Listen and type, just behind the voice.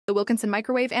The Wilkinson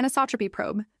Microwave Anisotropy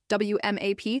Probe,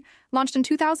 WMAP, launched in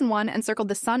 2001 and circled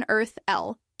the Sun-Earth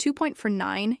L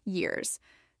 2.49 years.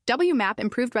 WMAP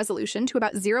improved resolution to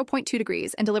about 0.2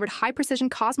 degrees and delivered high-precision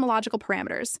cosmological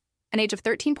parameters. An age of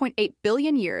 13.8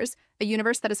 billion years, a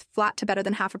universe that is flat to better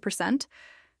than 0.5%,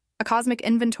 a cosmic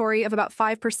inventory of about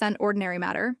 5% ordinary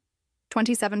matter,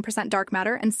 27% dark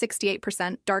matter, and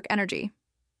 68% dark energy.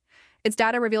 Its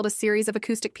data revealed a series of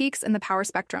acoustic peaks in the power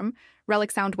spectrum,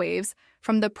 relic sound waves,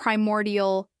 from the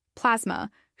primordial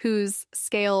plasma, whose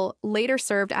scale later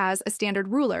served as a standard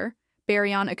ruler,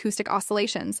 baryon acoustic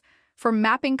oscillations, for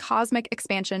mapping cosmic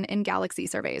expansion in galaxy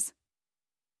surveys.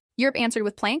 Europe answered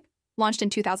with Planck, launched in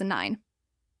 2009.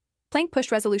 Planck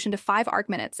pushed resolution to 5 arc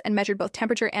minutes and measured both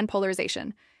temperature and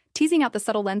polarization, teasing out the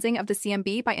subtle lensing of the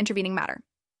CMB by intervening matter.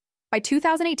 By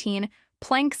 2018,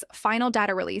 Planck's final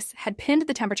data release had pinned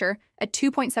the temperature at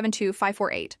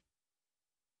 2.72548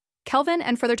 Kelvin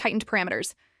and further tightened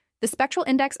parameters. The spectral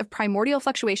index of primordial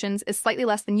fluctuations is slightly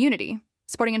less than unity,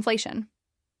 supporting inflation.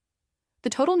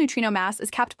 The total neutrino mass is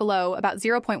capped below about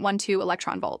 0.12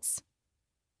 electron volts.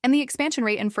 And the expansion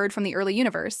rate inferred from the early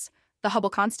universe, the Hubble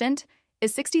constant,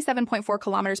 is 67.4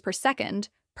 kilometers per second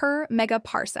per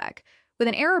megaparsec, with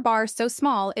an error bar so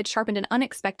small it sharpened an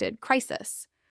unexpected crisis.